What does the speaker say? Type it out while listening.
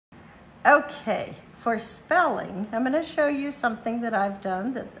Okay, for spelling, I'm going to show you something that I've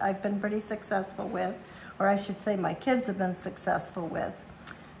done that I've been pretty successful with, or I should say my kids have been successful with.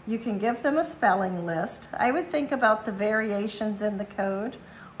 You can give them a spelling list. I would think about the variations in the code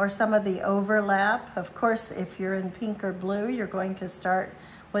or some of the overlap. Of course, if you're in pink or blue, you're going to start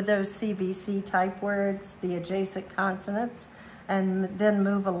with those CVC type words, the adjacent consonants, and then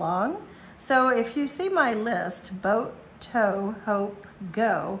move along. So if you see my list, boat, toe, hope,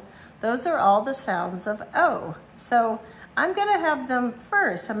 go, those are all the sounds of O. So I'm gonna have them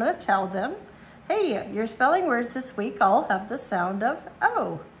first. I'm gonna tell them, hey, your spelling words this week all have the sound of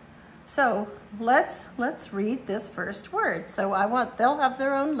O. So let's read this first word. So they'll have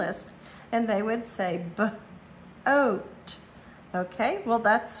their own list and they would say boat. Okay, well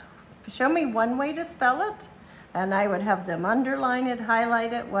show me one way to spell it. And I would have them underline it,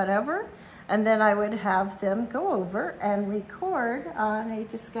 highlight it, whatever. And then I would have them go over and record on a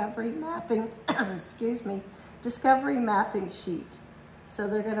discovery mapping, discovery mapping sheet. So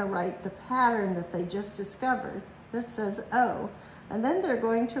they're gonna write the pattern that they just discovered that says O. And then they're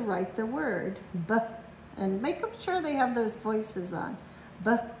going to write the word B, and make sure they have those voices on.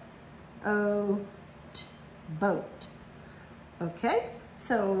 B-O-T, boat. Okay,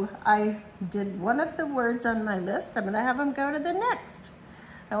 so I did one of the words on my list. I'm gonna have them go to the next.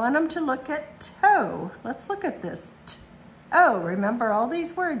 I want them to look at toe. Let's look at this. T-O. Remember, all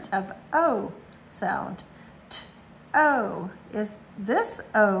these words have O sound. T-O. Is this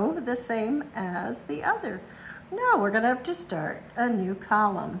O the same as the other? No, we're going to have to start a new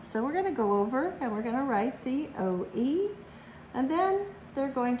column. So we're going to go over and we're going to write the O-E. And then they're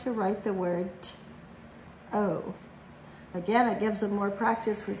going to write the word T-O. Again, it gives them more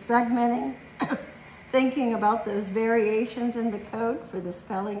practice with segmenting. Thinking about those variations in the code for the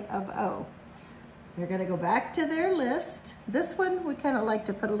spelling of O. They're gonna go back to their list. This one, we kind of like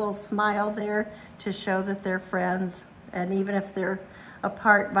to put a little smile there to show that they're friends. And even if they're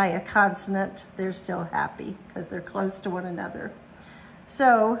apart by a consonant, they're still happy because they're close to one another.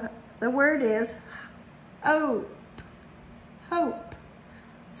 So the word is hope, hope.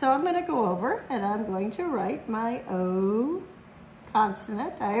 So I'm gonna go over and I'm going to write my O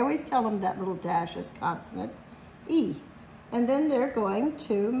consonant. I always tell them that little dash is consonant, E. And then they're going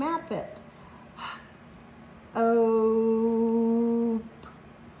to map it. O.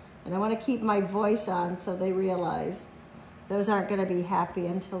 And I want to keep my voice on so they realize those aren't going to be happy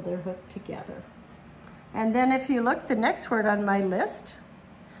until they're hooked together. And then if you look, the next word on my list,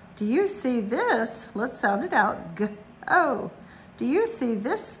 do you see this? Let's sound it out. G-O. Do you see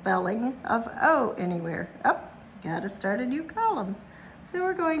this spelling of O anywhere? Got to start a new column. So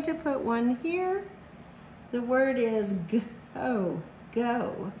we're going to put one here. The word is go,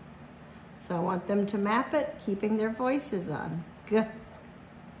 go. So I want them to map it, keeping their voices on. Go,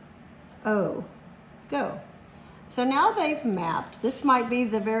 go. So now they've mapped. This might be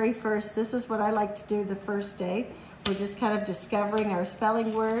the very first, this is what I like to do the first day. We're just kind of discovering our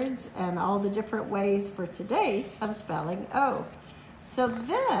spelling words and all the different ways for today of spelling O. So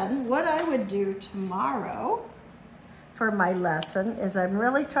then what I would do tomorrow for my lesson is I'm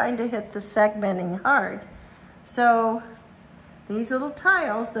really trying to hit the segmenting hard. So these little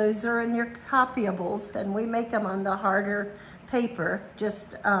tiles, those are in your copyables, and we make them on the harder paper,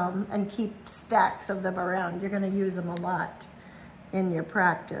 just and keep stacks of them around. You're gonna use them a lot in your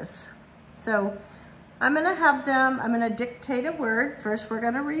practice. So I'm gonna have them, I'm gonna dictate a word. First we're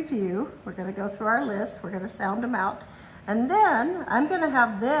gonna review. We're gonna go through our list. We're gonna sound them out. And then I'm gonna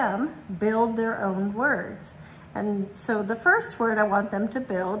have them build their own words. And so the first word I want them to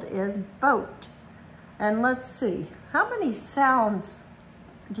build is boat. And let's see, how many sounds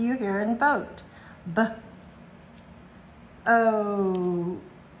do you hear in boat? B-O-T.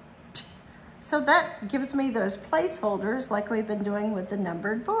 So that gives me those placeholders like we've been doing with the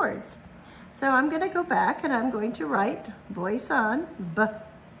numbered boards. So I'm gonna go back and I'm going to write voice on, B-O-T,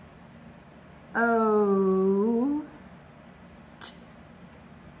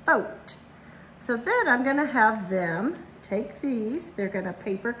 boat. So then I'm gonna have them take these, they're gonna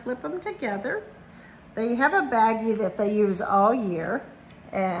paper clip them together. They have a baggie that they use all year,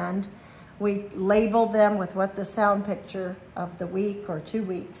 and we label them with what the sound picture of the week or 2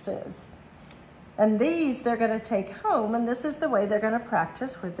 weeks is. And these they're gonna take home, and this is the way they're gonna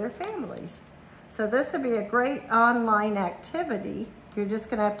practice with their families. So this would be a great online activity. You're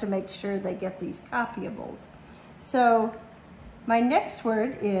just gonna have to make sure they get these copyables. So my next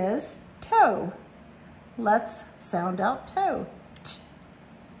word is toe. Let's sound out toe.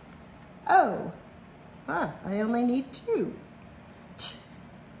 T-O. I only need 2. T-O.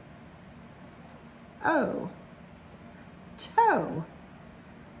 Toe.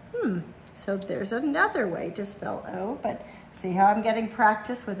 So there's another way to spell O, but see how I'm getting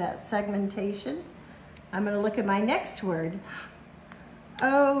practice with that segmentation? I'm going to look at my next word.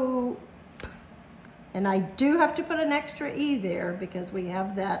 O. And I do have to put an extra E there because we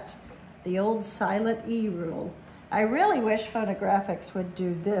have that, the old silent E rule. I really wish phonographics would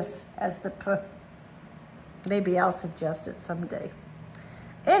do this as the P. Maybe I'll suggest it someday.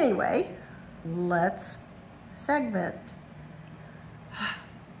 Anyway, let's segment.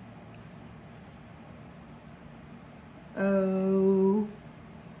 O.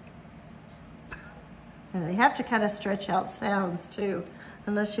 And they have to kind of stretch out sounds too,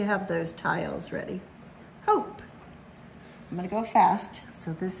 unless you have those tiles ready. Hope. I'm gonna go fast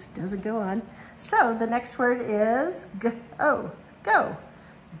so this doesn't go on. So the next word is go. Go.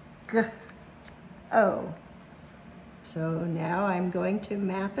 Go. So now I'm going to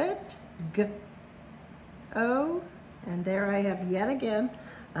map it. O. And there I have yet again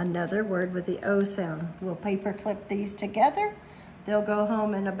another word with the O sound. We'll paper clip these together. They'll go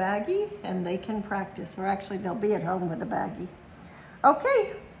home in a baggie and they can practice, or actually they'll be at home with a baggie.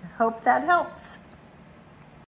 Okay, hope that helps.